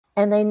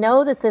And they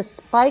know that this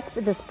spike,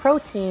 this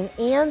protein,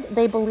 and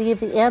they believe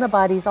the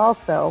antibodies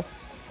also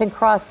can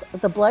cross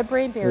the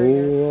blood-brain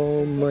barrier. Oh,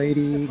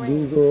 almighty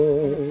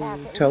Google,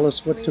 tell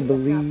us what to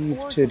believe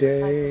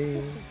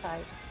today.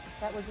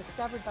 That were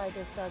discovered by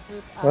this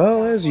group.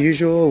 Well, as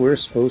usual, we're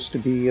supposed to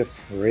be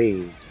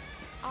afraid.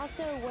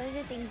 Also, one of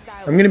the things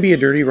that I'm going to be a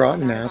dirty,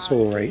 rotten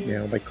asshole right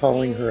now by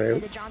calling her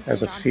out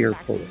as a fear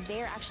poet.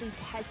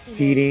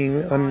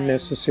 Feeding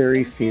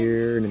unnecessary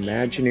fear and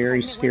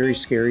imaginary,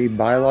 scary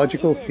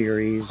biological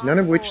theories, none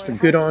of which the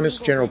good,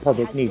 honest general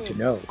public need to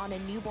know,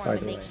 by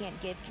the way.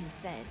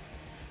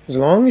 As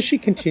long as she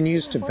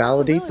continues to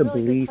validate the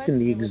belief in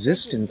the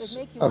existence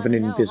of an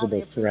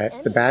invisible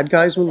threat, the bad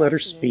guys will let her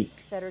speak.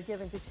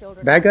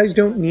 Bad guys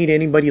don't need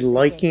anybody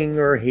liking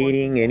or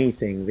hating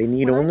anything. They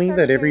need only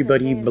that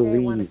everybody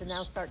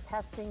believes.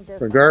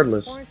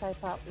 Regardless,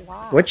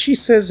 what she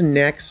says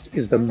next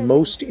is the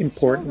most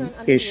important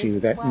issue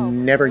that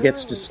never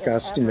gets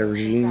discussed in the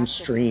regime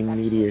stream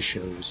media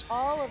shows,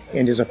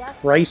 and is a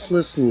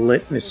priceless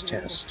litmus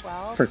test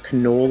for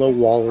canola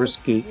walrus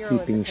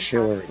gatekeeping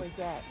shillery.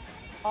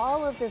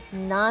 All of this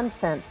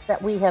nonsense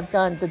that we have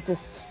done, the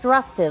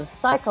destructive,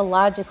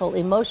 psychological,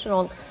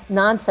 emotional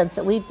nonsense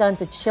that we've done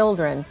to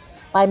children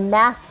by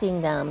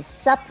masking them,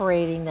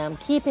 separating them,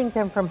 keeping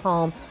them from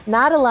home,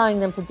 not allowing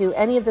them to do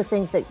any of the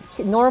things that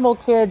normal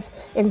kids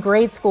in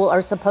grade school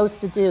are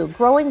supposed to do,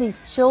 growing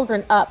these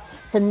children up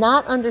to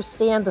not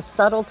understand the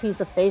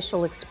subtleties of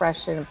facial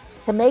expression,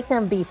 to make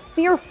them be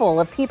fearful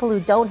of people who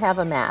don't have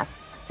a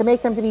mask, to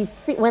make them to be,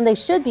 when they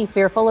should be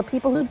fearful of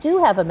people who do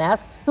have a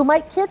mask, who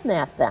might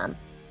kidnap them.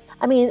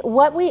 I mean,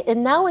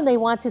 and now when they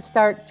want to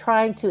start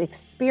trying to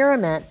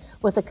experiment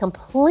with a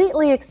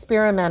completely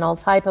experimental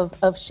type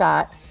of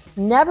shot,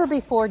 never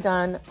before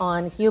done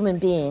on human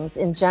beings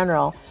in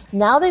general,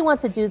 now they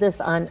want to do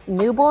this on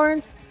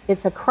newborns.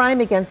 It's a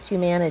crime against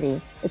humanity.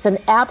 It's an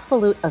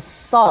absolute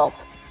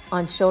assault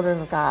on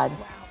children of God.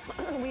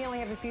 Wow. We only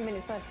have a few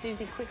minutes left.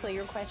 Susie, quickly,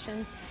 your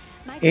question.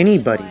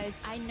 Anybody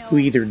who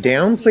either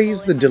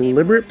downplays the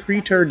deliberate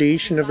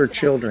pretardation of her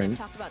children,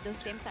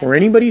 or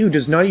anybody who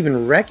does not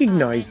even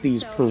recognize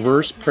these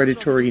perverse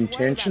predatory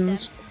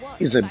intentions,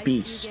 is a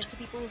beast.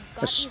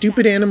 A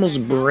stupid animal's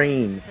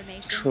brain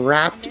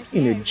trapped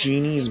in a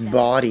genie's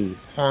body,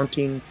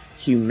 haunting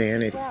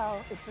humanity. Well,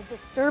 it's a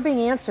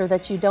disturbing answer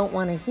that you don't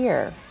want to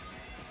hear.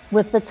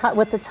 With the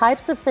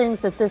types of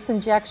things that this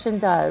injection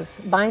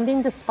does,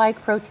 binding the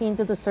spike protein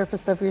to the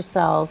surface of your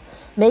cells,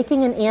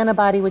 making an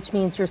antibody, which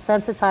means you're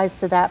sensitized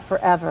to that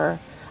forever,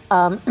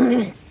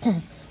 through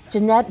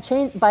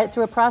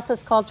a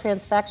process called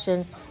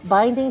transfection,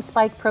 binding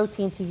spike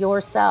protein to your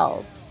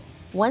cells.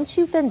 Once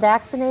you've been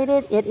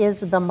vaccinated, it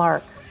is the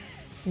mark.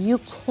 You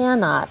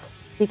cannot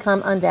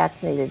become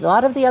unvaccinated. A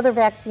lot of the other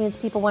vaccines,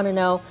 people want to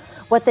know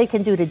what they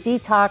can do to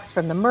detox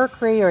from the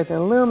mercury or the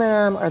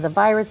aluminum or the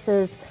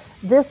viruses.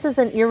 This is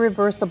an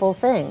irreversible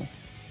thing.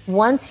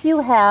 Once you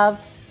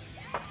have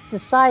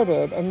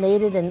decided and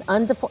made it an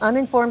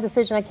uninformed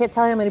decision, I can't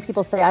tell you how many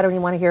people say, I don't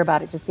even want to hear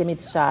about it, just give me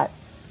the shot.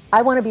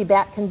 I want to be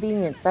back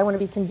convenienced. I want to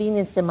be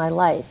convenienced in my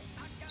life.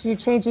 So you're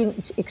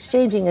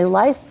exchanging a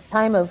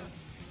lifetime of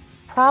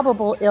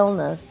probable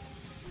illness,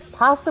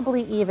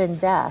 possibly even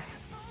death,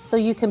 so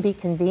you can be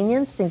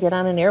convenienced and get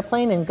on an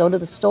airplane and go to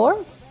the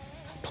store?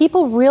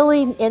 People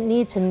really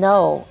need to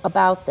know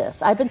about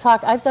this. I've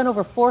done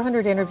over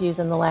 400 interviews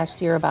in the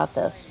last year about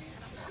this.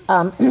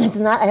 I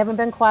haven't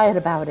been quiet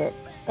about it,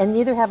 and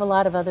neither have a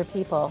lot of other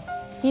people.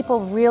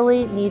 People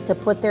really need to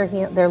put their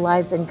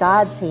lives in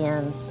God's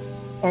hands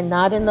and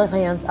not in the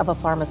hands of a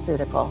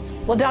pharmaceutical.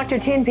 Well, Dr.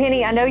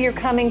 TenPenny, I know you're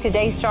coming to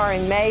DayStar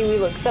in May. We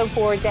look so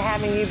forward to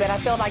having you, but I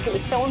felt like it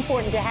was so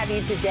important to have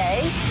you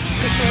today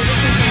to share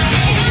this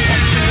information.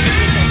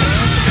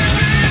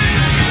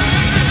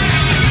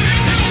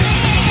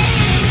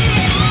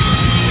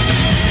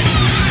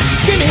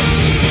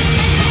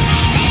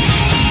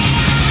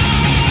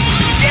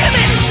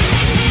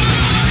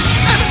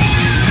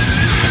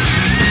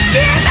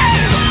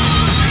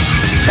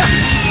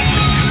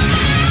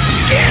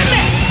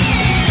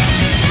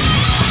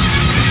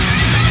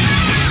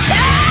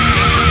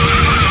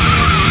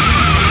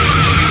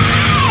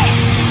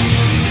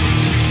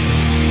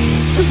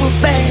 Super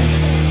bad.